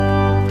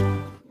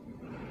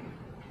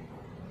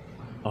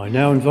I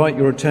now invite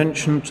your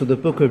attention to the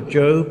book of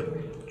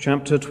Job,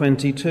 chapter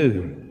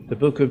 22. The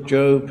book of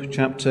Job,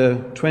 chapter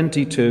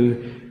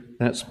 22,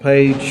 that's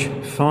page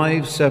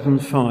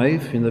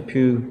 575 in the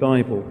Pew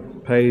Bible.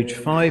 Page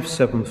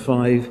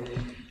 575,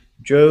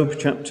 Job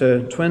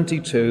chapter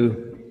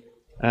 22,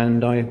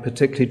 and I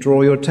particularly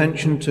draw your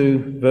attention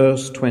to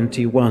verse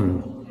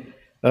 21.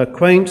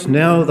 Acquaint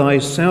now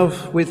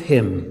thyself with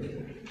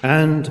him,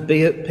 and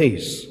be at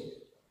peace.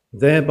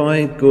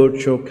 Thereby good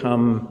shall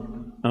come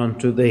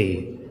unto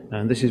thee.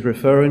 And this is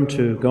referring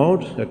to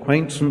God,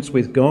 acquaintance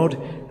with God.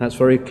 That's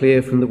very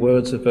clear from the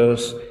words of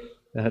verse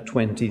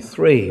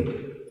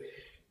 23.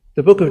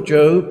 The book of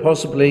Job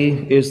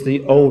possibly is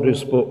the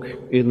oldest book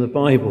in the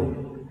Bible,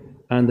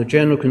 and the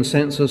general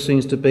consensus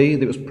seems to be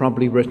that it was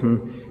probably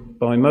written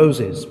by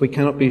Moses. We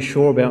cannot be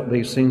sure about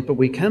these things, but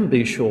we can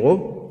be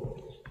sure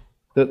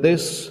that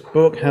this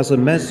book has a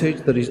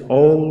message that is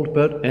old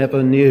but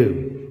ever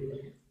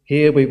new.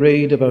 Here we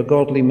read of a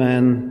godly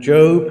man,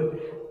 Job,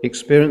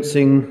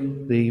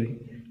 experiencing the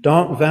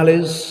dark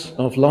valleys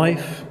of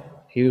life.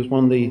 He was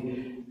one of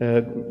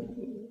the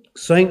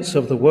saints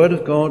of the Word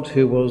of God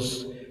who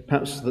was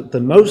perhaps the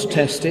most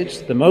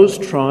tested, the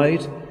most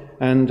tried,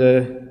 and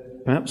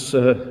perhaps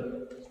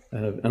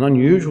an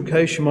unusual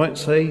case, you might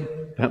say,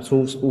 perhaps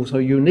also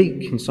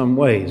unique in some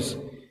ways.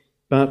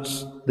 But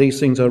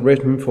these things are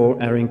written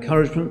for our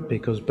encouragement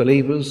because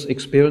believers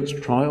experience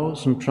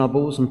trials and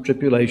troubles and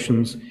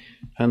tribulations,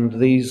 and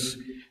these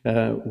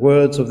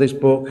words of this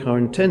book are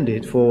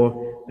intended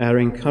for our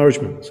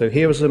encouragement. So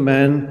here is a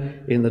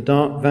man in the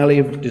dark valley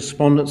of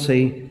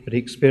despondency, but he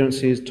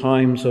experiences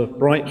times of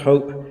bright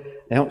hope,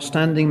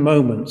 outstanding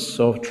moments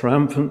of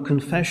triumphant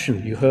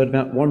confession. You heard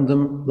about one of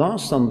them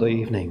last Sunday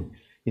evening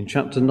in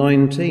chapter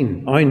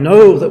 19. I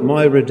know that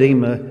my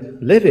Redeemer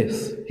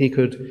liveth. He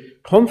could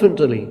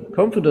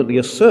confidently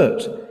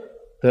assert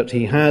that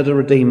he had a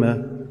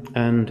Redeemer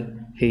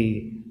and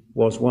he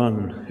was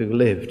one who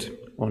lived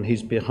on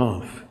his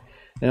behalf.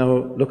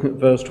 Now, looking at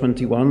verse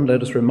 21,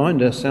 let us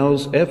remind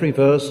ourselves every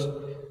verse,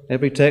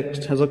 every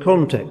text has a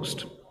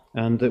context,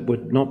 and it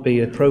would not be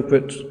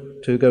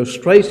appropriate to go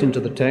straight into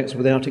the text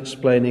without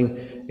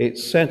explaining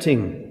its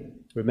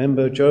setting.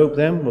 Remember, Job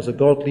then was a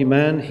godly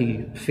man.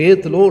 He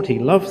feared the Lord, he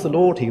loved the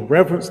Lord, he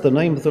reverenced the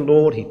name of the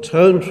Lord, he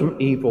turned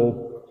from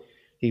evil,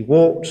 he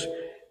walked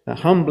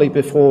humbly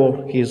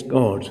before his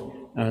God,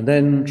 and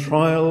then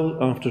trial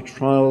after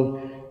trial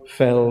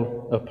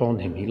fell upon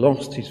him. He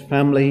lost his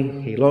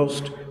family, he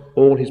lost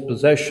all his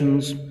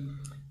possessions,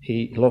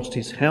 he lost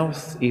his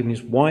health. Even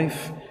his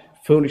wife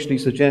foolishly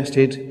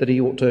suggested that he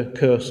ought to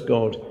curse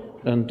God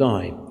and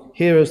die.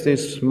 Here is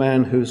this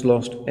man who's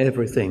lost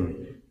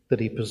everything that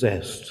he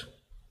possessed.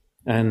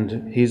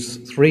 And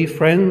his three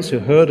friends who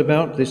heard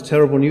about this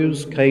terrible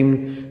news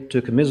came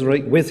to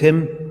commiserate with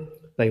him.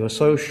 They were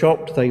so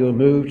shocked they were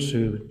moved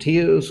to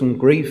tears and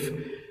grief,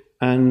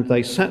 and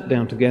they sat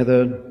down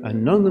together,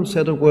 and none of them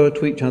said a word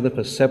to each other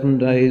for 7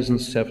 days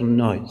and 7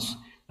 nights.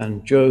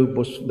 And Job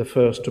was the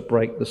first to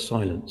break the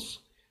silence,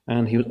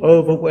 and he was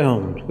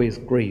overwhelmed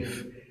with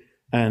grief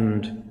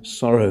and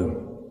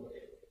sorrow.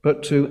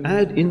 But to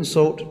add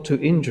insult to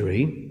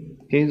injury,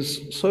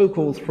 his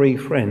so-called three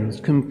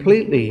friends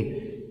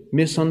completely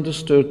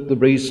misunderstood the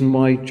reason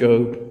why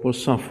Job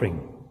was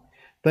suffering.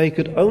 They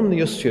could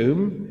only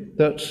assume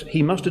that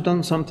he must have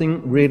done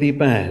something really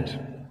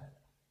bad.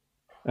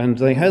 And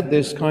they had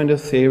this kind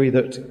of theory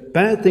that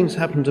bad things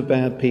happen to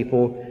bad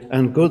people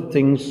and good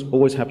things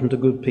always happen to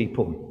good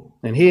people.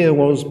 And here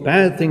was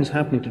bad things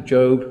happening to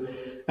Job,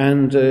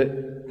 and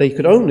they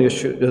could only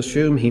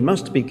assume he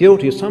must be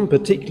guilty of some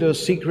particular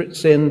secret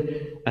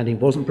sin, and he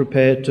wasn't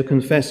prepared to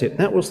confess it.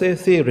 That was their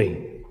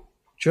theory.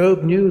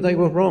 Job knew they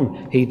were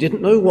wrong. He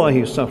didn't know why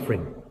he was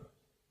suffering.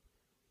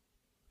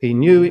 He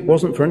knew it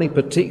wasn't for any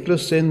particular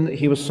sin that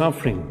he was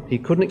suffering. He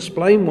couldn't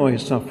explain why he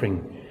was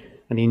suffering.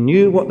 And he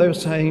knew what they were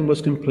saying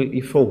was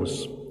completely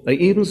false. They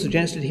even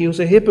suggested he was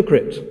a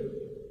hypocrite.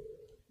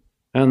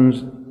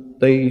 And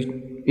they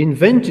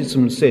invented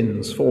some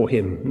sins for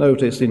him.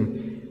 Notice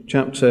in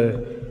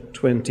chapter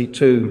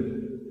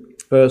 22,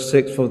 verse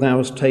 6, for thou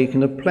hast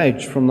taken a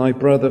pledge from thy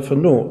brother for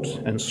naught,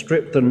 and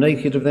stripped the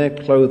naked of their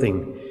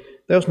clothing.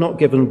 Thou hast not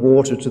given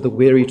water to the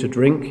weary to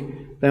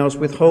drink. Thou hast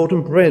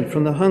withholden bread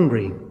from the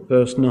hungry.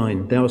 Verse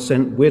 9, thou hast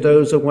sent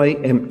widows away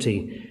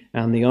empty,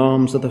 and the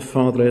arms of the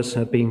fatherless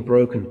have been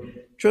broken.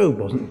 Job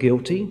wasn't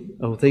guilty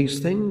of these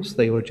things.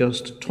 They were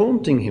just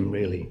taunting him,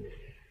 really.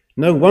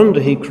 No wonder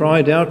he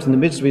cried out in the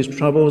midst of his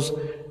troubles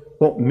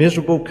what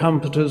miserable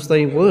comforters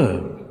they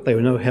were. They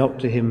were no help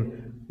to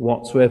him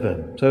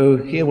whatsoever. So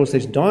here was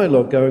this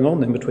dialogue going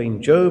on then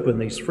between Job and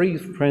these three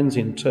friends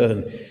in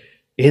turn.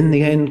 In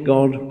the end,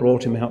 God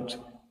brought him out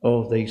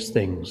of these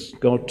things.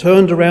 God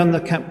turned around the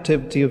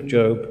captivity of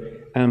Job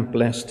and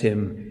blessed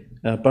him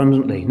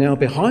abundantly. Now,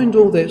 behind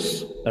all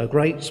this, a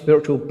great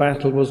spiritual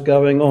battle was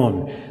going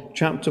on.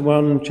 Chapter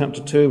 1 and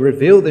chapter 2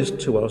 reveal this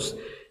to us.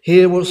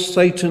 Here was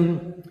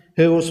Satan,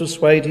 who was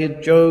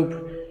persuaded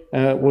Job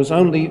was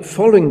only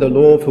following the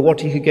law for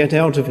what he could get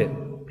out of it.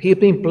 He had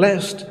been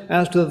blessed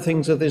as to the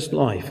things of this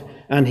life,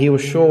 and he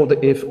was sure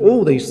that if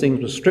all these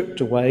things were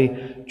stripped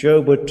away,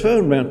 Job would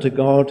turn round to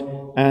God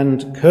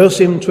and curse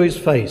him to his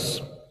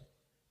face.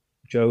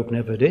 Job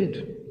never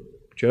did.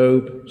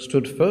 Job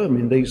stood firm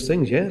in these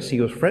things. Yes,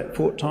 he was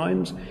fretful at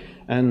times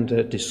and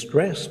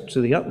distressed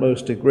to the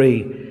utmost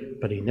degree,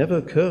 but he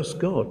never cursed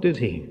God, did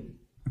he?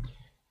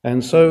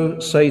 And so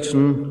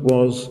Satan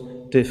was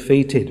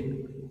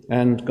defeated,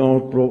 and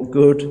God brought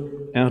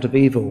good out of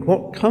evil.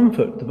 What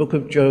comfort the book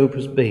of Job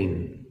has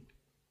been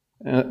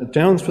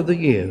down through the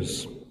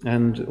years.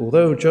 And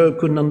although Job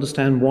couldn't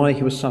understand why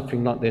he was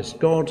suffering like this,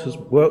 God has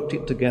worked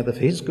it together for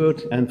his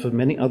good and for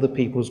many other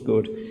people's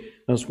good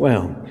as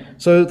well.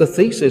 So the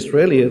thesis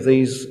really of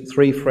these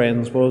three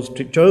friends was,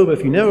 to Job,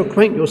 if you now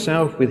acquaint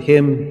yourself with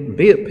him,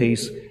 be at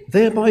peace,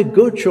 thereby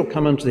good shall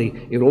come unto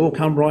thee. It'll all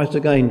come right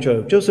again,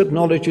 Job. Just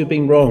acknowledge you've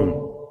been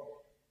wrong.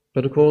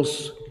 But of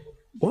course,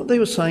 what they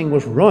were saying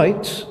was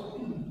right,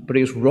 but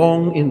it was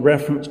wrong in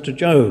reference to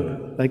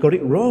Job. They got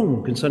it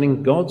wrong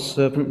concerning God's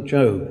servant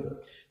Job.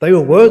 They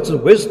were words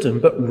of wisdom,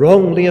 but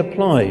wrongly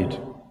applied.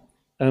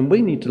 And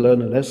we need to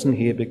learn a lesson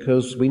here,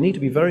 because we need to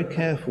be very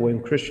careful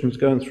when Christians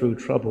going through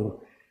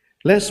trouble,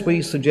 lest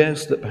we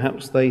suggest that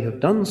perhaps they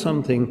have done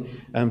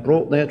something and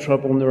brought their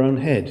trouble on their own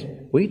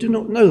head. We do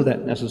not know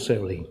that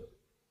necessarily.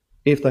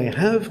 If they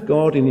have,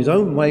 God in his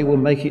own way will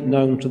make it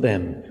known to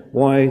them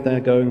why they're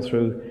going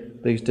through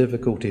these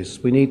difficulties.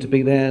 We need to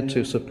be there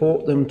to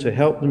support them, to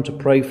help them, to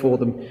pray for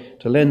them,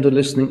 to lend a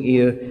listening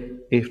ear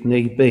if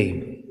need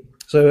be.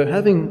 So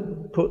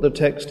having put the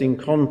text in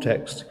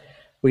context,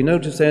 we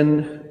notice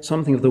then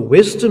something of the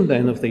wisdom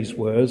then of these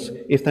words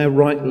if they're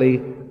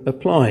rightly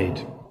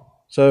applied.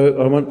 So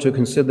I want to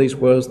consider these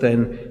words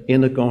then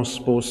in a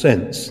gospel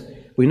sense.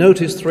 We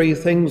notice three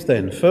things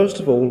then. First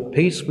of all,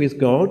 peace with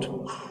God.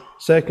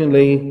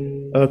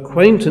 Secondly,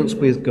 acquaintance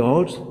with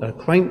God.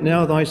 Acquaint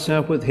now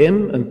thyself with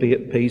him and be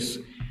at peace.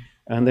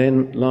 And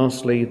then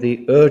lastly,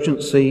 the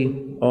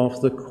urgency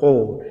of the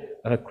call.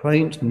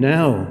 Acquaint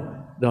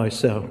now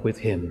thyself with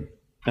him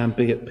and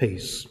be at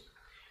peace.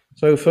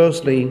 So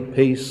firstly,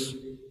 peace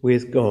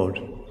with God.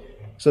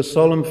 It's a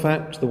solemn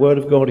fact. The word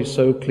of God is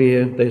so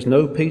clear. There's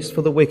no peace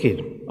for the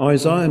wicked.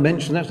 Isaiah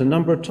mentioned that a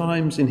number of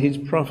times in his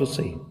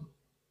prophecy.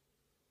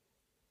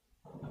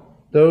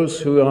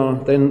 Those who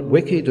are then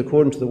wicked,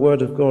 according to the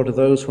word of God, are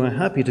those who are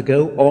happy to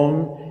go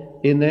on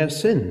in their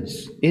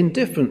sins,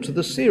 indifferent to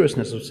the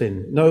seriousness of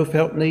sin, no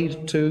felt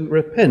need to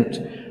repent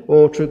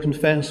or to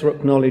confess or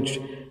acknowledge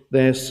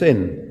their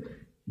sin.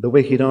 The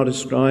wicked are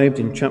described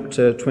in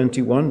chapter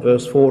 21,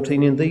 verse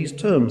 14, in these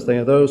terms. They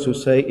are those who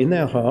say in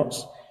their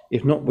hearts,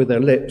 if not with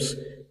their lips,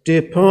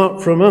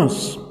 depart from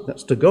us.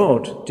 That's to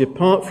God.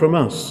 Depart from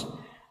us,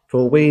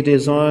 for we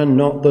desire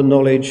not the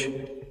knowledge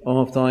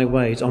of thy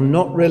ways. I'm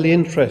not really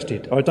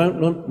interested. I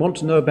don't want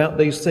to know about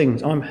these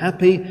things. I'm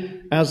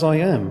happy as I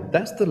am.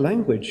 That's the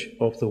language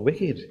of the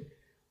wicked.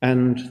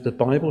 And the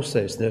Bible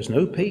says there's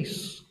no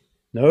peace,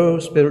 no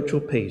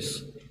spiritual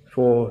peace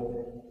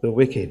for the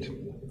wicked.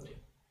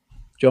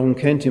 John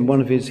Kent, in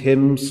one of his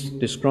hymns,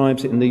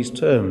 describes it in these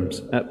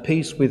terms: at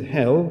peace with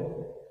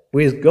hell,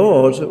 with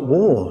God at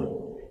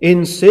war.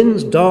 In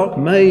sin's dark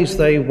maze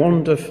they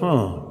wander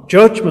far.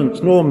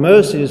 Judgments nor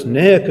mercies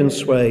ne'er can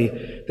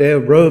sway their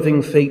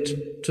roving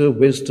feet to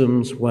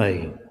wisdom's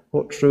way.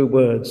 What true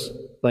words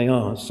they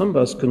are. Some of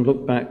us can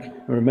look back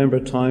and remember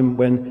a time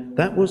when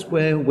that was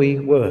where we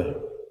were.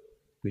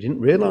 We didn't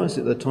realize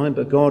it at the time,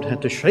 but God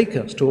had to shake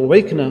us, to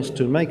awaken us,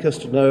 to make us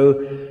to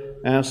know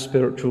our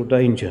spiritual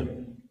danger.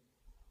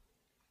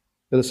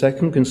 But the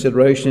second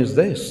consideration is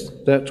this,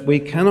 that we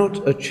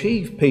cannot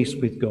achieve peace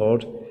with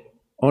God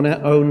on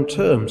our own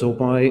terms or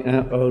by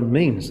our own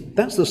means.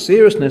 That's the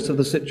seriousness of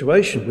the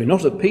situation. We're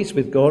not at peace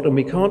with God and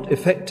we can't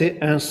effect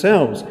it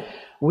ourselves.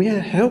 We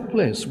are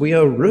helpless. We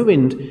are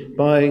ruined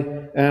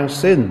by our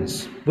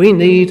sins. We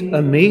need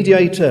a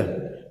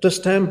mediator to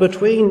stand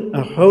between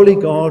a holy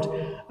God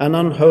and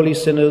unholy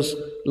sinners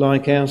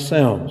like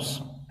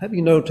ourselves. Have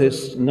you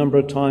noticed a number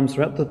of times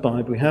throughout the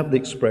Bible we have the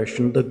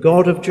expression, the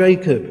God of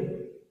Jacob?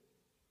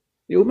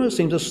 It almost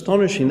seems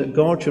astonishing that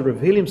God should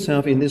reveal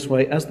himself in this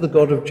way as the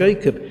God of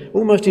Jacob.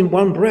 Almost in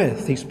one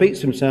breath, he speaks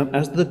to himself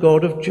as the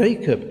God of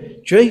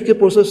Jacob.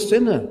 Jacob was a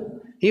sinner.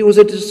 He was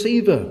a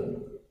deceiver.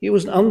 He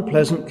was an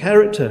unpleasant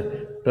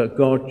character, but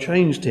God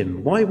changed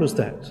him. Why was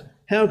that?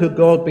 How could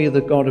God be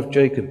the God of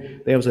Jacob?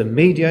 There was a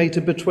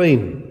mediator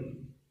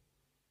between.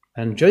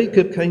 And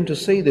Jacob came to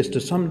see this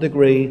to some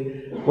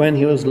degree when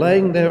he was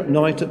laying there at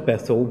night at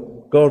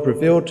Bethel. God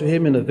revealed to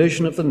him in a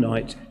vision of the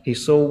night. He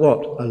saw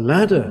what? A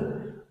ladder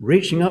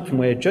reaching up from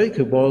where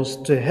Jacob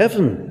was to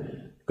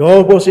heaven.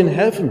 God was in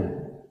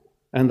heaven,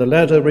 and the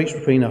ladder reached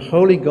between a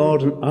holy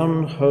God and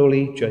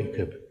unholy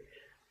Jacob.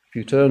 If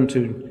you turn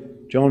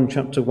to John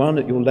chapter 1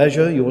 at your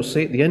leisure, you will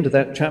see at the end of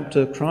that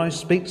chapter, Christ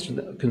speaks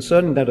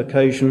concerning that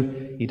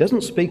occasion. He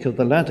doesn't speak of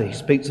the ladder, he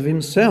speaks of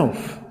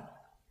himself.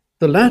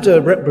 The ladder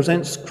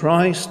represents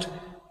Christ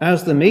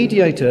as the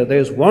mediator.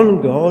 There's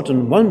one God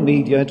and one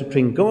mediator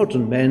between God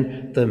and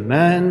men, the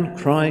man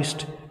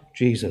Christ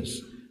Jesus.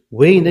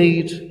 We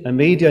need a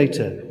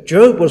mediator.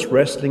 Job was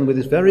wrestling with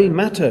this very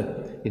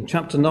matter. In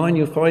chapter 9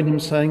 you'll find him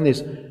saying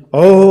this,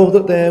 "Oh,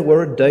 that there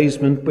were a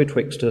daysman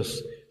betwixt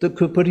us, that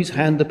could put his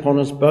hand upon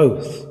us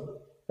both."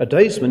 A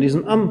daysman is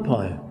an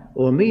umpire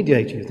or a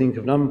mediator. You think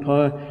of an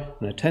umpire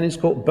in a tennis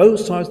court,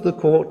 both sides of the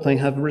court they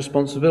have a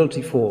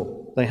responsibility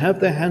for. They have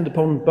their hand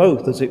upon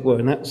both, as it were,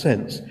 in that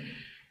sense.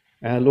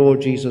 Our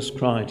Lord Jesus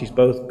Christ is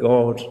both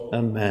God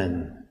and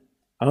man.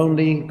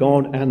 Only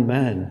God and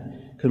man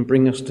can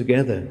bring us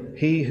together.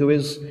 He who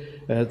is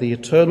the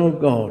eternal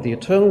God, the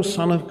eternal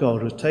Son of God,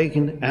 who has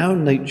taken our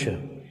nature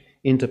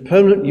into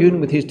permanent union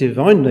with his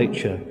divine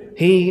nature,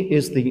 he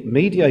is the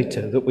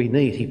mediator that we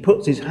need. He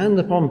puts his hand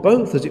upon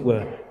both, as it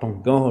were,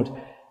 upon God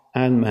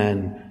and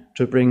man,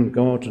 to bring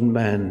God and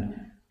man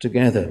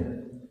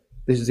together.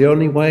 This is the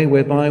only way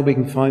whereby we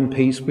can find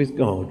peace with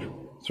God,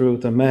 through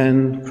the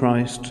man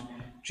Christ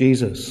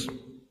Jesus.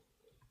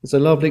 There's a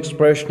lovely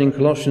expression in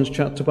Colossians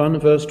chapter 1,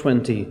 verse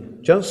 20,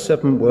 just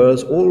 7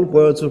 words, all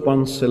words of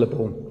one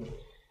syllable.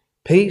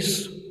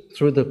 Peace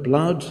through the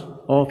blood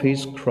of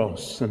his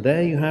cross. And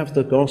there you have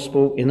the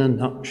gospel in a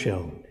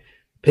nutshell.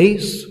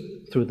 Peace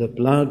through the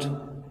blood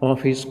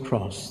of his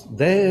cross.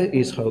 There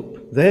is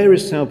hope. There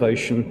is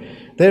salvation.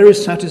 There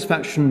is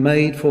satisfaction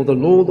made for the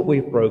law that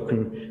we've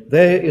broken.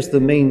 There is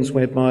the means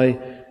whereby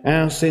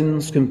our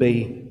sins can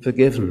be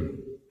forgiven.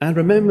 And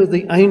remember,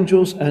 the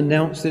angels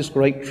announced this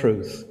great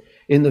truth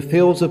in the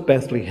fields of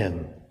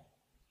Bethlehem.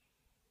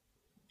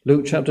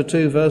 Luke chapter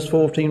 2 verse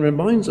 14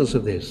 reminds us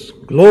of this.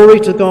 Glory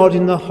to God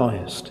in the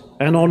highest,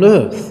 and on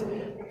earth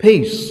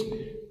peace,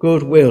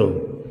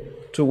 goodwill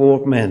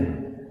toward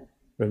men.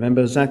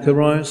 Remember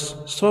Zacharias'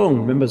 song.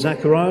 Remember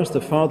Zacharias,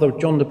 the father of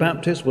John the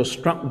Baptist, was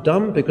struck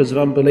dumb because of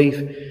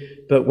unbelief,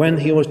 but when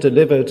he was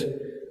delivered,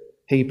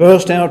 he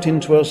burst out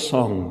into a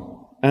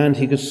song, and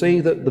he could see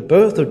that the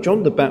birth of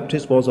John the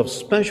Baptist was of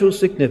special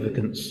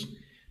significance,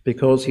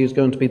 because he is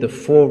going to be the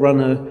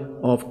forerunner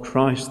of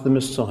Christ the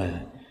Messiah.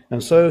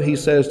 And so he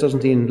says,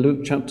 doesn't he, in Luke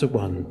chapter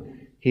 1,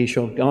 he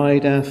shall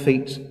guide our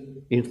feet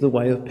into the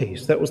way of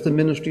peace. That was the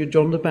ministry of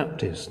John the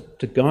Baptist,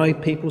 to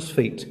guide people's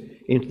feet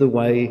into the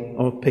way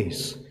of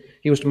peace.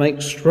 He was to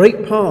make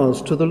straight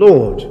paths to the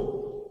Lord.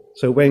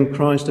 So when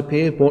Christ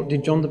appeared, what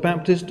did John the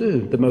Baptist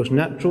do? The most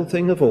natural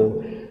thing of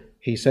all.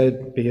 He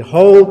said,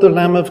 "Behold the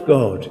Lamb of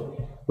God,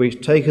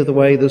 which taketh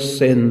away the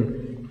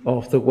sin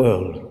of the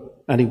world."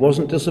 And he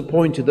wasn't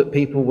disappointed that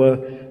people were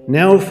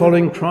now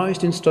following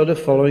Christ instead of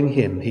following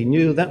him. He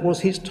knew that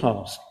was his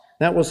task.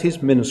 That was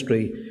his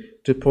ministry,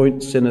 to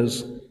point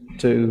sinners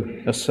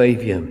to a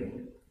Saviour.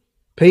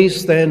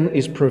 Peace then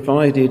is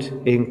provided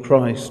in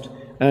Christ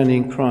and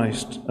in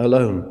Christ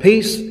alone.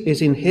 Peace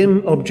is in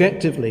him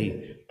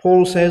objectively.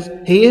 Paul says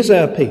he is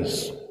our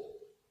peace.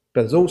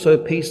 But there's also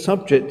peace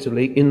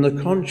subjectively in the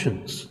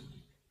conscience.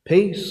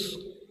 Peace,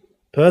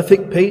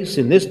 perfect peace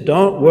in this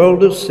dark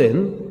world of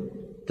sin.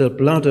 The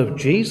blood of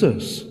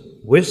Jesus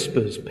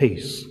whispers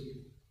peace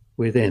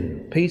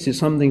within. Peace is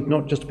something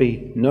not just to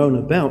be known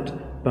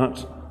about,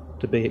 but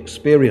to be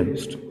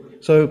experienced.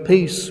 So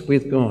peace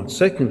with God.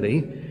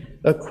 Secondly,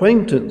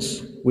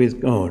 acquaintance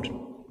with God.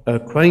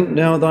 Acquaint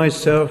now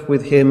thyself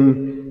with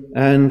him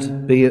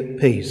and be at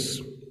peace.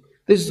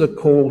 This is a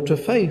call to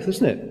faith,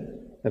 isn't it?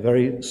 A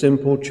very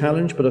simple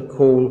challenge, but a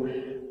call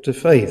to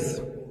faith.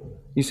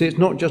 You see, it's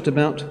not just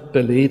about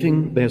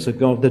believing there's a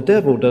God. The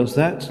devil does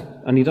that,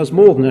 and he does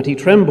more than that. He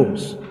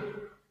trembles.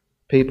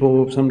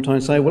 People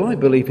sometimes say, well, I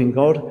believe in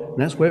God, and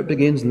that's where it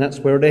begins and that's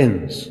where it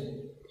ends.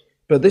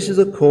 But this is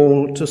a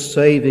call to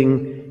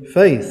saving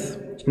faith.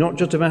 It's not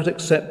just about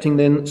accepting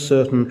then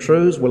certain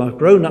truths. Well, I've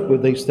grown up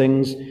with these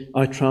things.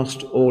 I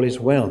trust all is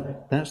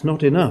well. That's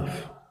not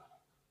enough.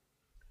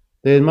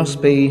 There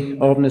must be,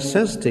 of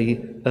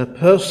necessity, a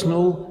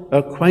personal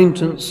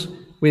acquaintance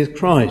with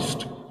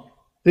Christ.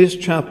 This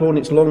chapel, in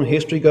its long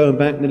history, going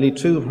back nearly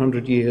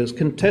 200 years,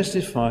 can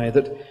testify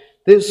that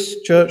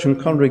this church and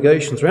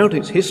congregation throughout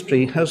its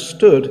history has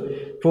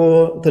stood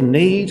for the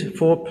need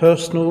for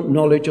personal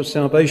knowledge of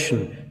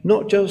salvation,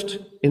 not just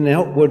in the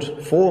outward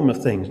form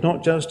of things,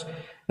 not just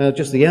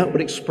the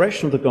outward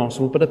expression of the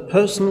gospel, but a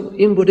personal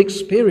inward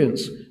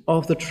experience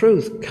of the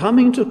truth,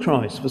 coming to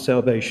Christ for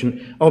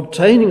salvation,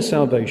 obtaining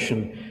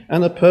salvation,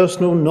 and a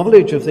personal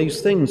knowledge of these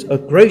things, a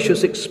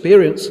gracious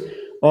experience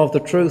of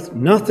the truth.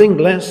 Nothing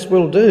less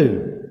will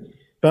do,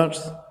 but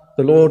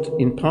the Lord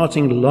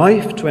imparting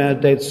life to our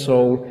dead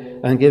soul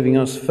and giving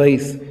us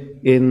faith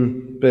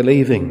in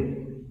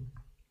believing.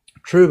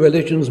 True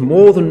religion's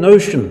more than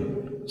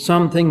notion.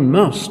 Something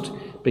must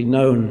be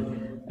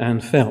known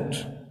and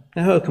felt.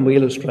 Now, how can we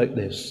illustrate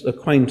this?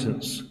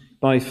 Acquaintance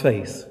by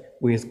faith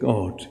with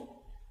God.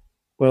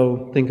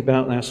 Well, think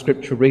about our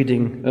scripture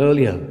reading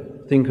earlier.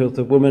 Think of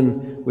the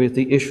woman with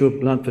the issue of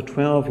blood for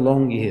 12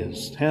 long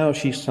years, how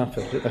she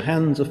suffered at the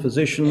hands of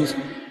physicians,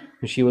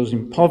 and she was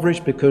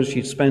impoverished because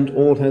she'd spent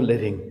all her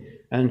living,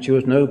 and she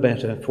was no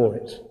better for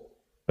it.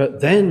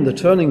 But then the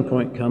turning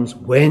point comes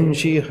when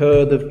she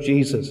heard of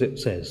Jesus, it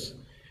says.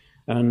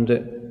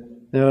 And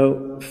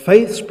now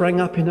faith sprang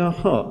up in her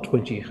heart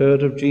when she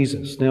heard of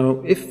Jesus.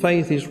 Now, if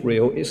faith is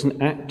real, it's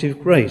an active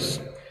grace.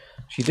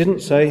 She didn't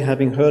say,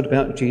 having heard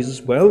about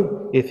Jesus,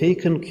 well, if he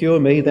can cure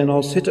me, then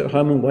I'll sit at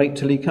home and wait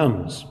till he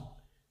comes.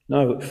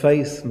 No,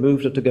 faith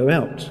moved her to go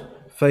out.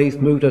 Faith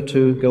moved her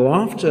to go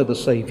after the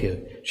Saviour.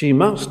 She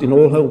must, in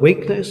all her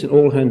weakness, in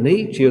all her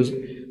need. She was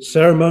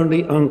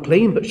ceremonially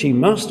unclean, but she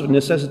must of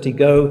necessity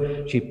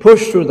go. She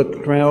pushed through the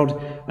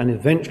crowd, and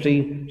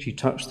eventually she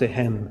touched the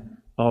hem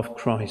of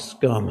Christ's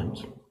garment.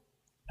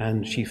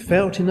 And she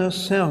felt in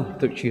herself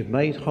that she had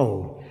made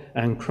whole,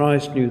 and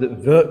Christ knew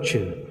that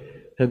virtue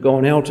had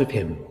gone out of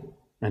him.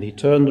 And he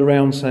turned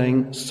around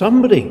saying,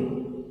 somebody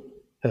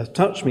has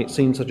touched me. It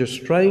seemed such a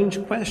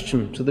strange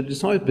question to the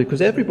disciples,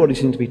 because everybody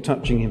seemed to be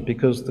touching him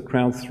because the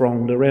crowd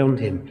thronged around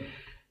him.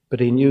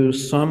 But he knew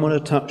someone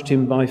had touched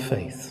him by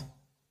faith.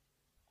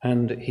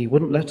 And he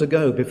wouldn't let her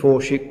go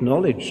before she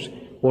acknowledged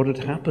what had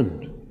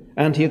happened.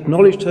 And he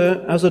acknowledged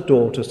her as a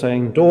daughter,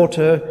 saying,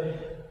 daughter,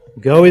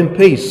 go in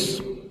peace.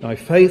 Thy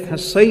faith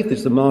has saved thee,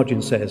 the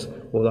margin says,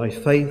 or thy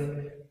faith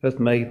hath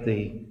made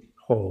thee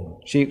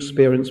whole. She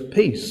experienced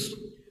peace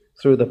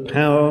through the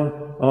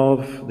power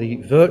of the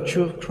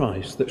virtue of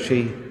Christ that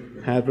she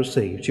had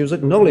received. She was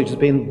acknowledged as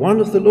being one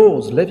of the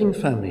Lord's living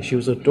family. She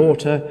was a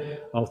daughter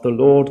of the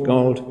Lord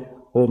God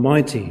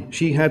Almighty.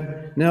 She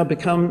had now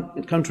come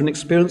to an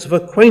experience of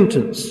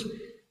acquaintance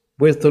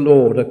with the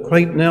Lord.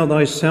 Acquaint now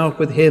thyself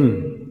with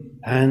him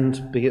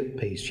and be at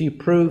peace. She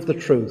proved the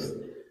truth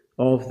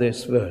of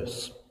this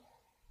verse.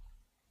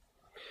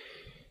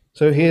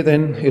 So here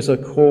then is a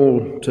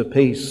call to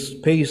peace,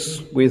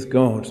 peace with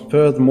God.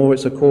 Furthermore,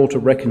 it's a call to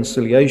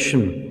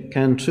reconciliation.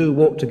 Can two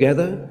walk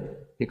together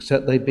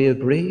except they be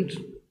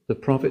agreed? The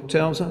prophet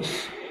tells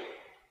us.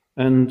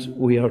 And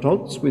we are at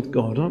odds with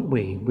God, aren't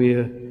we?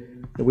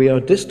 We are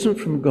distant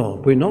from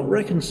God. We're not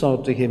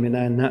reconciled to him in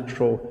our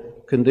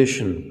natural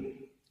condition.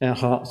 Our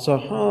hearts are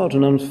hard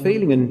and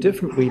unfeeling and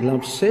indifferent. We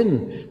love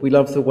sin. We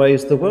love the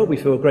ways of the world. We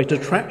feel a great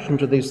attraction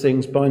to these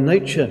things by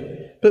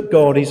nature. But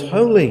God is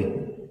holy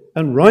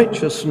and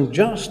righteous and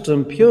just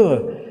and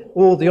pure,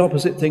 all the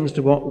opposite things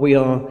to what we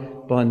are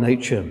by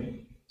nature.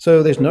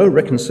 So there's no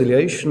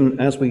reconciliation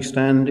as we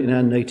stand in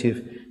our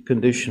native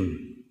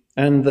condition.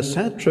 And the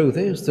sad truth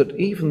is that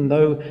even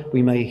though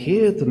we may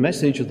hear the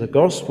message of the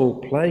gospel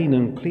plain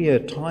and clear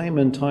time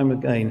and time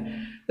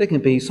again, there can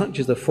be, such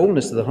as the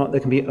fullness of the heart,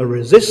 there can be a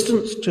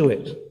resistance to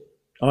it.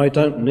 I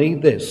don't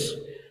need this.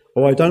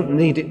 Or I don't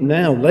need it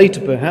now,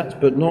 later perhaps,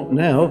 but not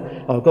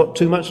now. I've got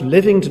too much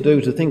living to do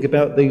to think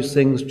about these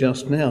things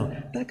just now.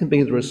 That can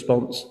be the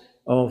response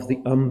of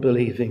the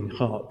unbelieving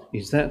heart.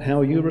 Is that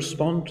how you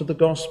respond to the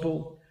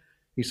gospel?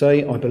 You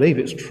say, I believe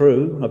it's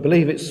true. I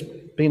believe it's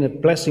been a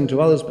blessing to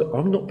others, but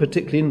I'm not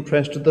particularly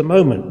interested at the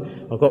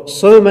moment. I've got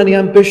so many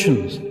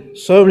ambitions,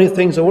 so many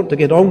things I want to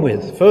get on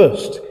with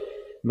first.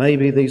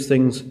 Maybe these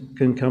things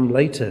can come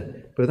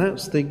later. But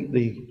that's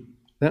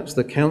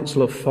the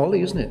counsel of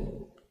folly, isn't it?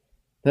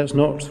 That's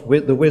not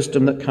with the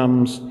wisdom that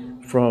comes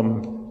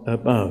from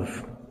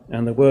above.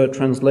 And the word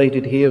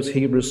translated here, as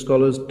Hebrew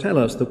scholars tell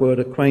us, the word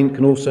acquaint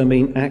can also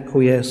mean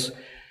acquiesce.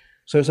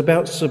 So it's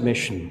about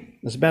submission.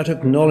 It's about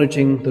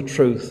acknowledging the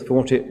truth for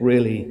what it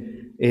really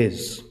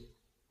is.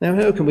 Now,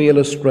 how can we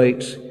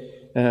illustrate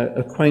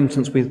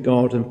acquaintance with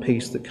God and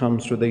peace that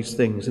comes through these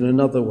things in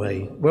another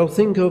way? Well,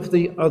 think of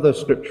the other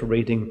scripture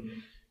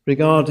reading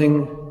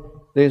regarding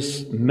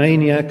this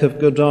maniac of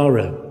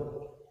Gadara.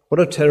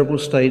 What a terrible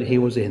state he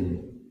was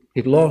in.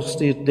 He'd lost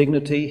his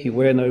dignity, he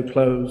wore no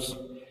clothes.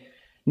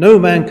 No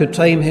man could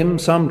tame him.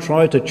 Some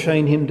tried to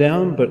chain him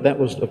down, but that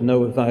was of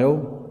no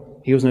avail.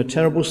 He was in a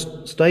terrible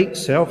state,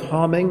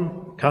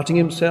 self-harming, cutting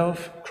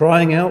himself,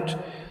 crying out.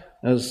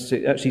 As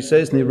it actually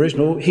says in the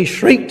original, he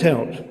shrieked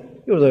out.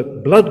 It was a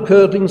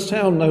blood-curdling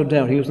sound, no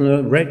doubt. He was in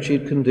a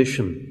wretched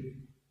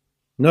condition.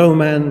 No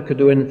man could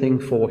do anything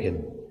for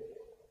him.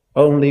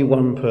 Only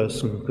one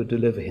person could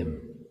deliver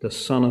him. The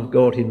Son of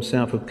God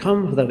himself had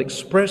come for that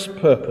express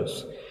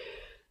purpose.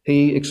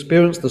 He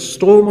experienced the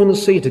storm on the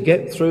sea to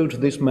get through to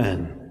this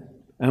man.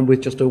 And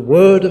with just a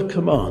word of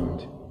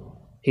command,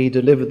 he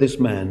delivered this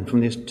man from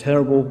this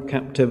terrible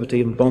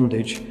captivity and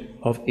bondage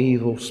of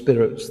evil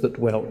spirits that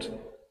dwelt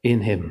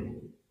in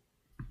him.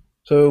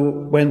 So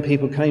when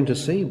people came to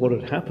see what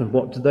had happened,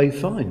 what did they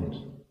find?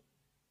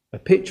 A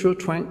picture of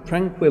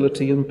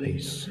tranquility and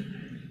peace.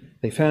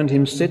 They found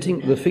him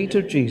sitting at the feet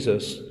of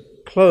Jesus,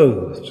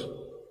 clothed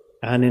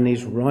and in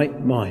his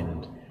right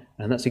mind.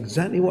 And that's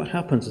exactly what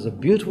happens. It's a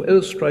beautiful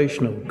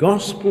illustration of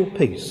gospel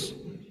peace.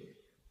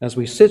 As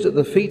we sit at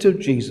the feet of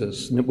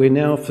Jesus, and we're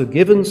now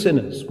forgiven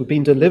sinners, we've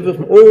been delivered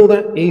from all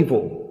that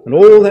evil and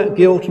all that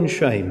guilt and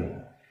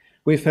shame.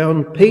 We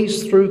found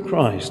peace through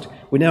Christ.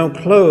 We're now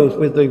clothed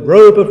with the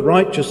robe of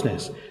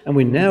righteousness, and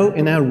we're now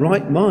in our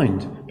right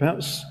mind.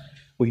 Perhaps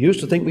we used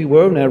to think we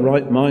were in our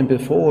right mind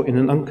before in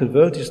an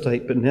unconverted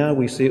state, but now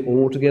we see it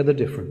altogether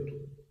different.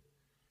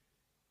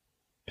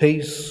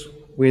 Peace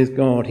with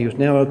God. He was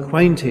now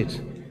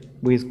acquainted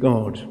with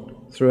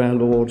God through our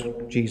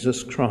Lord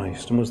Jesus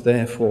Christ and was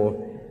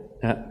therefore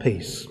at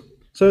peace.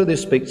 So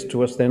this speaks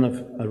to us then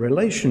of a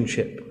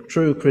relationship.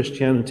 True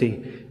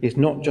Christianity is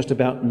not just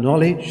about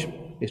knowledge.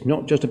 It's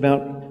not just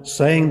about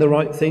saying the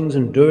right things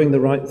and doing the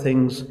right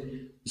things.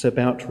 It's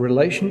about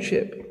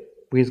relationship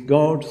with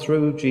God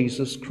through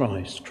Jesus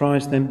Christ.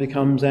 Christ then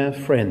becomes our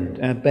friend,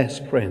 our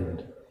best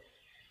friend.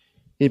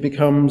 He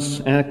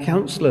becomes our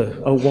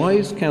counsellor, a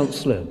wise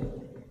counsellor.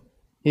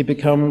 He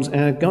becomes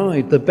our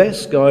guide, the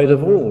best guide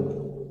of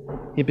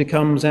all. He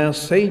becomes our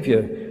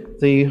Saviour,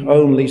 the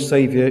only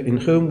Saviour in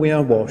whom we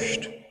are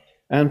washed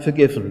and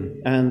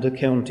forgiven and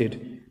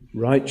accounted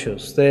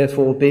righteous.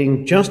 Therefore,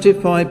 being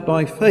justified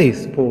by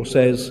faith, Paul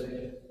says,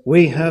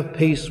 we have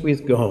peace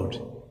with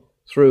God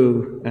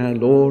through our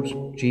Lord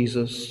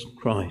Jesus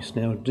Christ.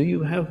 Now, do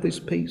you have this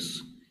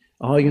peace?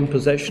 Are you in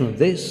possession of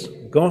this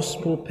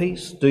gospel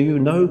peace? Do you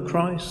know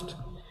Christ?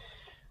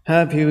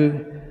 Have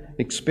you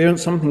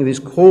experienced something of this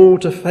call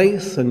to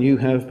faith, and you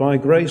have by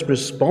grace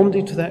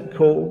responded to that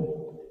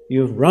call?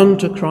 You have run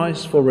to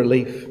Christ for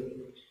relief,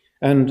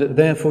 and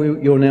therefore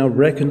you're now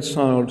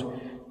reconciled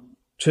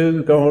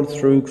to God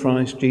through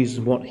Christ Jesus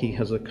and what he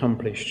has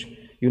accomplished.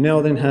 You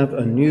now then have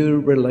a new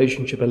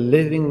relationship, a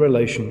living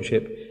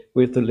relationship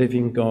with the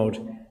living God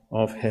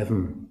of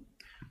heaven.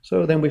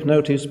 So then we've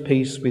noticed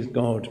peace with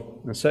God,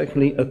 and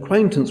secondly,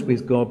 acquaintance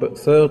with God, but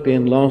thirdly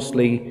and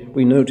lastly,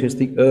 we notice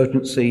the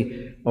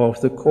urgency of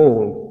the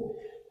call.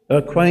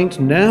 Acquaint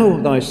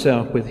now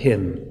thyself with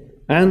him,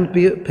 and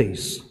be at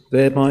peace,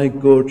 thereby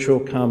good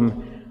shall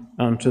come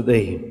unto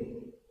thee.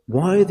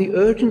 Why the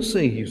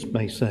urgency, you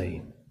may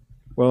say?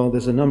 Well,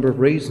 there's a number of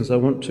reasons I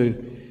want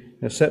to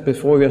set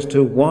before you as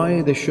to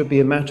why this should be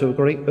a matter of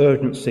great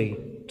urgency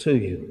to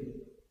you.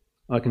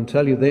 I can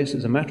tell you this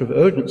is a matter of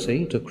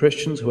urgency to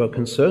Christians who are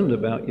concerned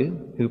about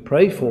you, who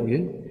pray for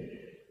you.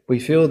 We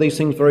feel these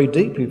things very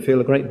deeply. We feel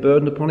a great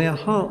burden upon our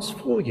hearts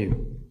for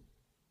you.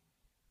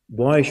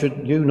 Why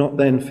should you not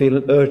then feel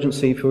an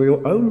urgency for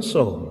your own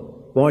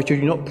soul? Why should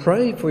you not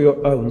pray for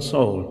your own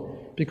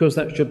soul? Because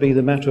that should be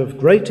the matter of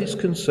greatest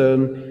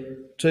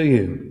concern to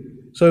you.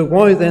 So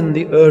why then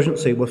the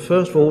urgency? Well,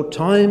 first of all,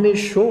 time is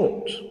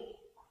short.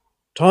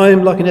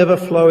 Time, like an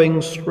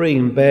ever-flowing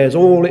stream, bears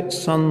all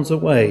its sons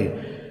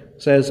away,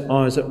 says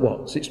Isaac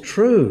Watts. It's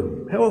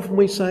true. How often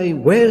we say,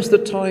 where's the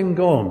time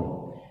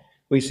gone?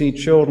 We see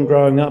children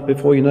growing up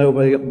before you know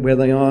where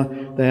they are.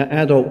 They're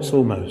adults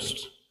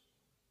almost.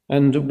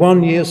 And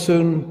 1 year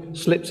soon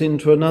slips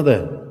into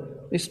another.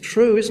 It's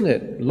true, isn't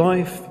it?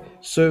 Life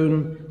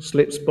soon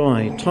slips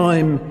by.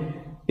 Time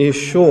is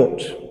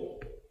short.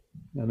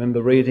 I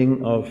remember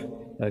reading of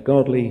a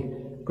godly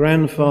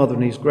grandfather,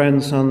 and his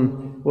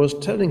grandson was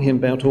telling him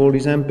about all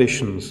his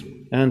ambitions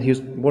and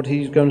what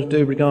he's going to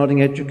do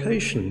regarding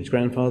education. His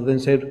grandfather then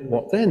said,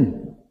 what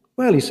then?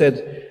 Well, he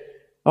said,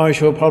 I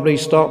shall probably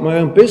start my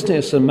own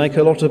business and make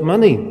a lot of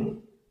money.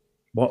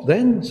 What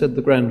then? Said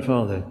the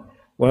grandfather.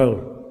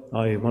 Well,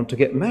 I want to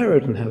get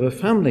married and have a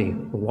family.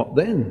 Well, what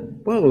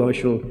then? Well, I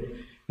shall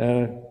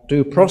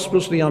do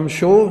prosperously, I'm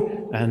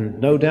sure, and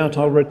no doubt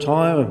I'll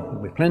retire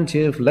with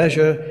plenty of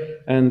leisure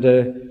and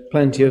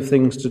plenty of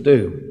things to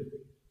do.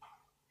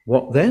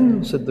 What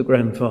then? Said the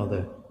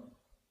grandfather.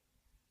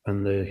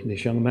 And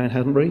this young man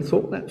hadn't really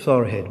thought that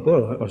far ahead.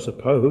 Well, I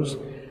suppose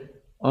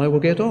I will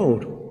get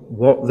old.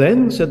 What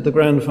then? Said the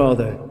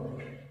grandfather.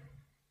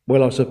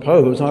 Well, I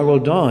suppose I will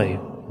die.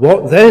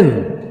 What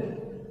then?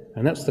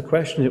 And that's the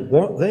question,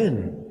 what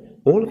then?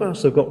 All of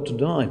us have got to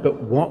die,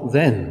 but what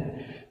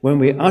then? When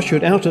we're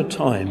ushered out of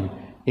time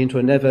into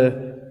a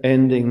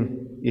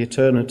never-ending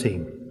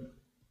eternity.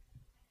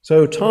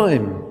 So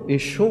time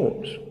is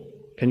short.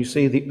 Can you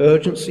see the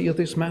urgency of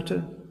this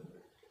matter?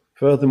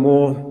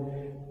 Furthermore,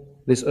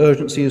 this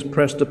urgency is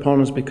pressed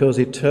upon us because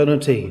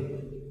eternity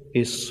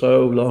is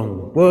so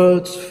long.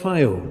 Words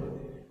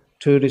fail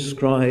to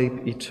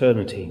describe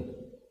eternity.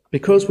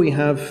 Because we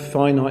have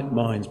finite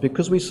minds,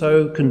 because we're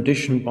so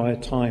conditioned by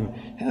time,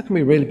 how can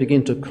we really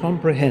begin to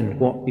comprehend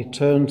what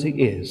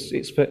eternity is?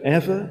 It's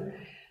forever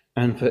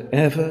and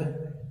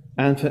forever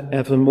and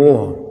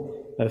forevermore.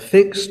 A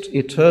fixed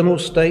eternal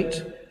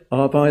state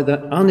of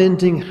either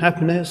unending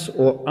happiness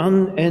or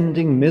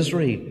unending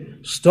misery.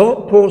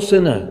 Stop, poor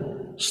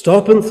sinner.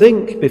 Stop and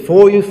think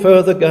before you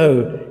further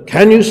go.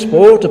 Can you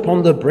sport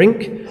upon the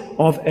brink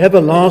of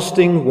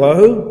everlasting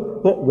woe?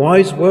 What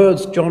wise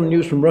words John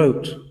Newton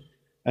wrote,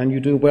 and you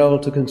do well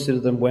to consider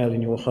them well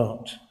in your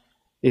heart.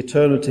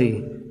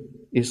 Eternity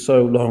is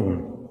so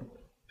long.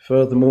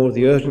 Furthermore,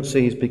 the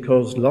urgency is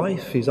because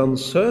life is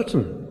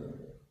uncertain.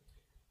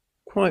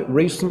 Quite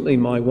recently,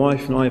 my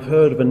wife and I have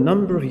heard of a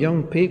number of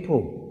young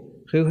people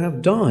who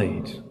have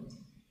died.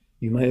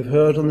 You may have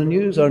heard on the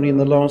news only in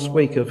the last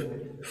week of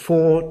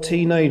 4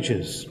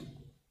 teenagers.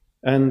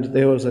 And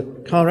there was a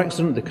car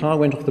accident. The car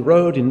went off the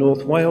road in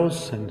North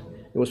Wales and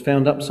it was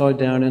found upside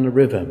down in a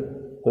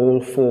river.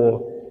 All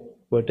 4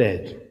 were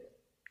dead.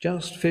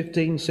 Just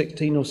 15,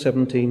 16 or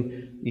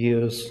 17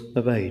 years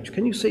of age.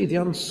 Can you see the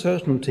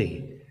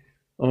uncertainty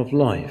of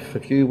life? A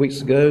few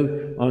weeks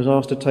ago, I was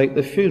asked to take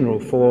the funeral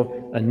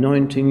for a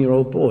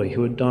 19-year-old boy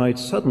who had died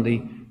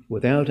suddenly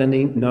without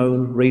any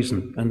known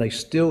reason, and they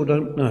still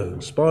don't know.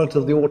 In spite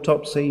of the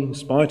autopsy, in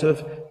spite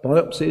of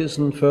biopsies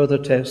and further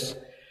tests,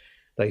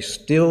 they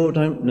still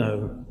don't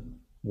know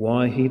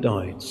why he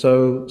died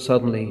so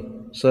suddenly,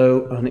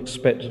 so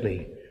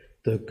unexpectedly.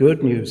 The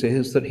good news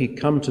is that he'd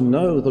come to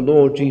know the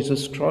Lord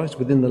Jesus Christ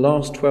within the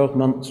last 12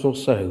 months or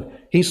so.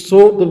 He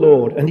sought the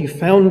Lord and he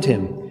found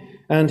him,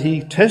 and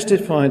he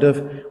testified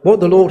of what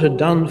the Lord had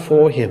done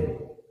for him.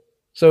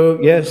 So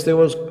yes, there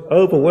was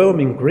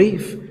overwhelming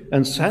grief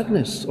and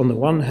sadness on the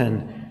one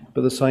hand,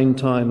 but at the same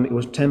time it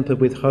was tempered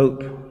with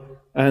hope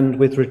and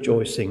with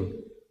rejoicing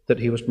that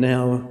he was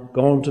now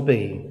gone to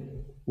be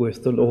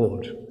with the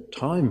Lord.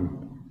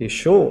 Time is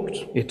short,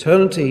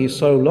 eternity is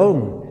so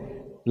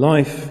long,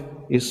 life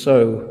is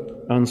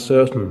so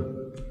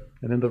uncertain.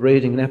 I remember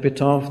reading an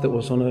epitaph that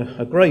was on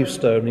a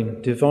gravestone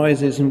in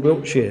Devizes in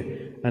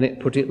Wiltshire, and it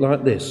put it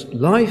like this: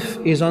 life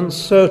is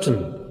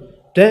uncertain,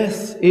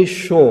 death is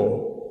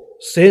sure,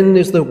 sin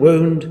is the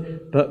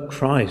wound, but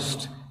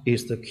Christ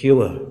is the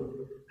cure.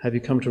 Have you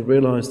come to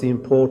realise the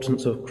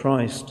importance of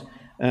Christ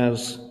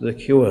as the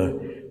cure?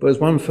 But there's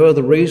one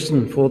further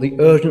reason for the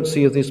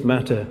urgency of this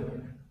matter.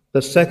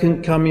 The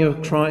second coming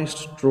of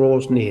Christ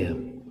draws near.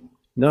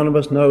 None of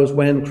us knows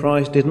when.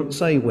 Christ didn't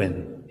say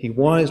when. He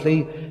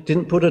wisely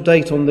didn't put a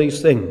date on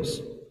these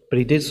things. But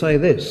he did say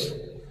this: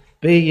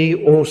 be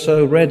ye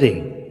also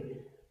ready,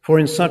 for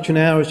in such an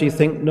hour as ye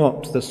think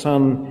not, the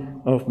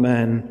Son of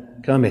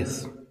Man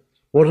cometh.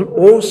 What an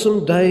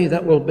awesome day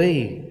that will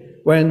be,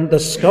 when the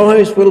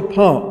skies will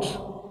part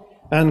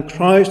and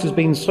Christ has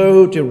been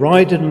so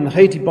derided and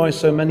hated by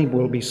so many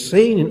will be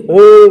seen in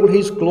all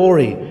his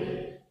glory.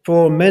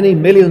 For many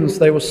millions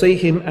they will see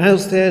him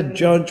as their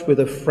judge with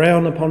a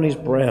frown upon his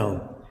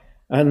brow,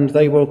 and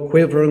they will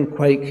quiver and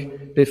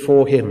quake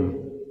before him.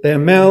 Their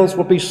mouths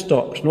will be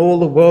stopped, and all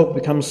the world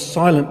becomes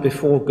silent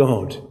before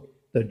God,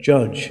 the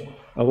judge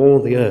of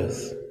all the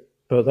earth.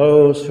 For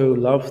those who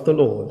love the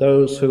Lord,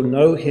 those who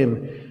know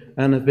him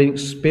and have been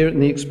in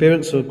the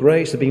experience of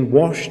grace, have been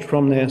washed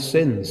from their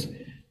sins,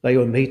 they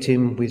will meet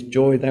him with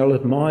joy. They will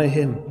admire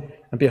him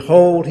and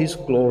behold his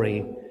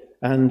glory,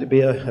 and be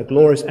a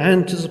glorious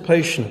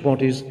anticipation of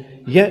what is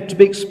yet to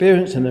be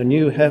experienced in the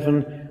new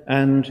heaven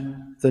and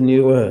the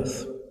new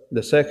earth.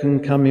 The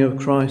second coming of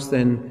Christ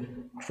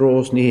then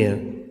draws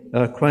near.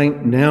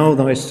 Acquaint now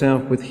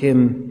thyself with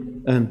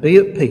him, and be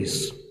at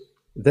peace,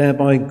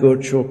 thereby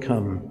good shall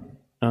come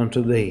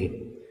unto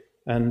thee.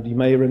 And you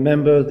may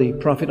remember the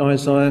prophet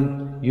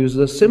Isaiah uses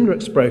a similar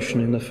expression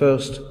in the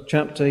first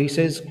chapter. He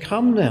says,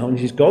 come now, and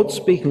this is God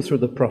speaking through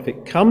the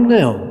prophet, come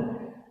now,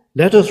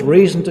 let us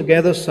reason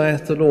together,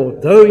 saith the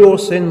Lord. Though your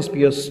sins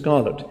be as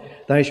scarlet,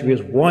 they shall be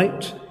as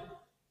white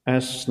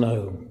as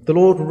snow. The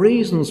Lord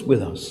reasons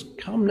with us.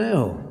 Come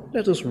now,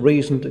 let us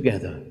reason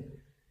together.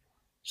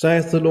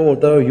 Saith the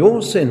Lord, though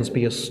your sins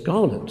be as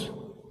scarlet,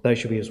 they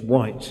shall be as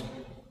white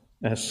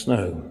as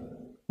snow.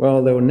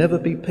 Well, there will never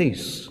be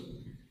peace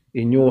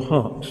in your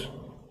heart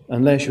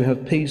unless you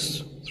have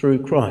peace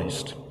through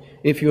Christ.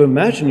 If you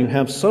imagine you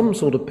have some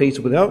sort of peace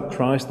without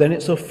Christ, then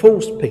it's a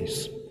false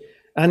peace,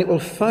 and it will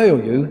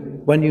fail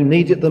you when you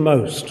need it the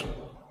most.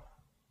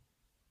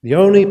 The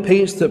only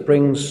peace that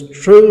brings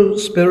true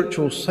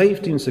spiritual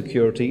safety and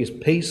security is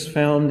peace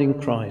found in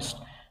Christ,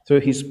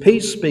 through his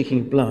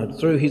peace-speaking blood,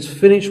 through his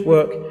finished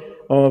work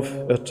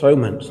of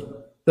atonement.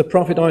 The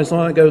prophet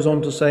Isaiah goes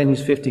on to say in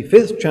his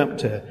 55th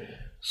chapter,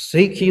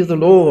 seek ye the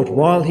Lord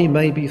while he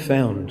may be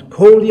found.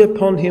 Call ye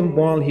upon him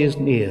while he is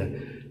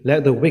near.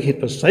 Let the wicked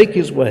forsake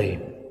his way,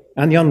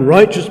 and the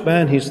unrighteous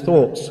man his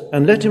thoughts,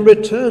 and let him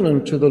return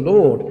unto the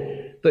Lord,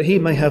 that he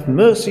may have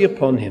mercy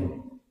upon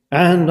him,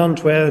 and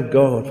unto our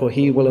God, for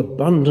he will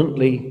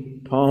abundantly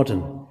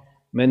pardon.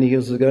 Many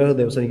years ago,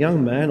 there was a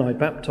young man I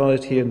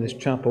baptized here in this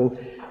chapel.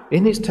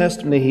 In his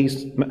testimony,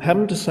 he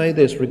happened to say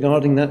this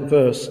regarding that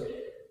verse: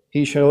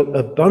 he shall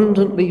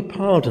abundantly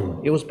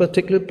pardon. It was a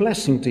particular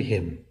blessing to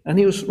him, and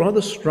he was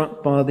rather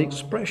struck by the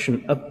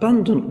expression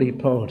abundantly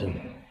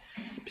pardon,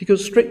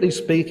 because strictly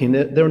speaking,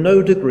 there are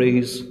no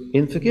degrees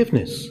in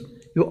forgiveness.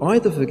 You're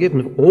either forgiven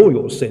of all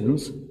your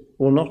sins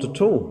or not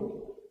at all.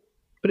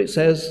 But it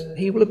says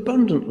he will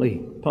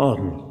abundantly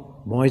pardon.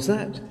 Why is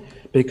that?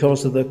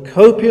 Because of the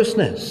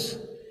copiousness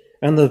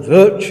and the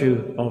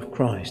virtue of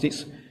Christ.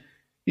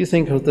 You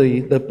think of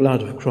the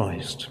blood of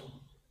Christ.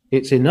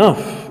 It's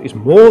enough, it's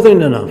more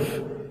than enough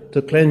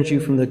to cleanse you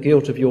from the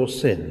guilt of your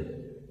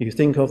sin. You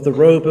think of the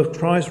robe of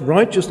Christ's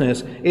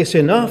righteousness. It's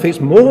enough, it's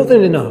more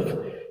than enough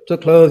to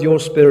clothe your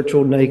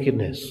spiritual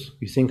nakedness.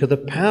 You think of the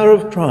power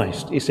of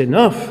Christ. It's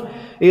enough,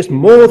 it's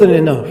more than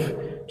enough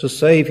to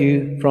save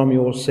you from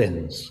your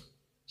sins.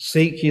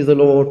 Seek ye the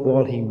Lord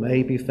while he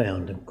may be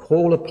found, and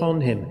call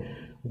upon him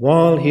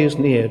while he is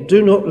near.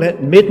 Do not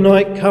let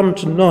midnight come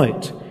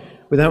tonight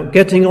without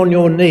getting on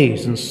your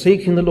knees and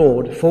seeking the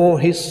Lord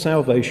for his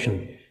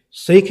salvation.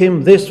 Seek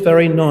him this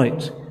very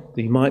night,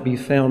 that he might be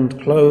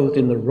found clothed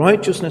in the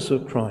righteousness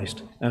of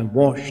Christ and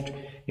washed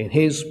in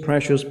his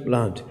precious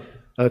blood.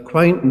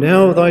 Acquaint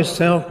now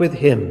thyself with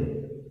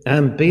him,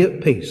 and be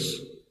at peace.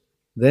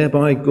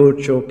 Thereby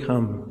good shall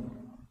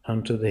come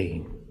unto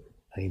thee.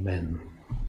 Amen.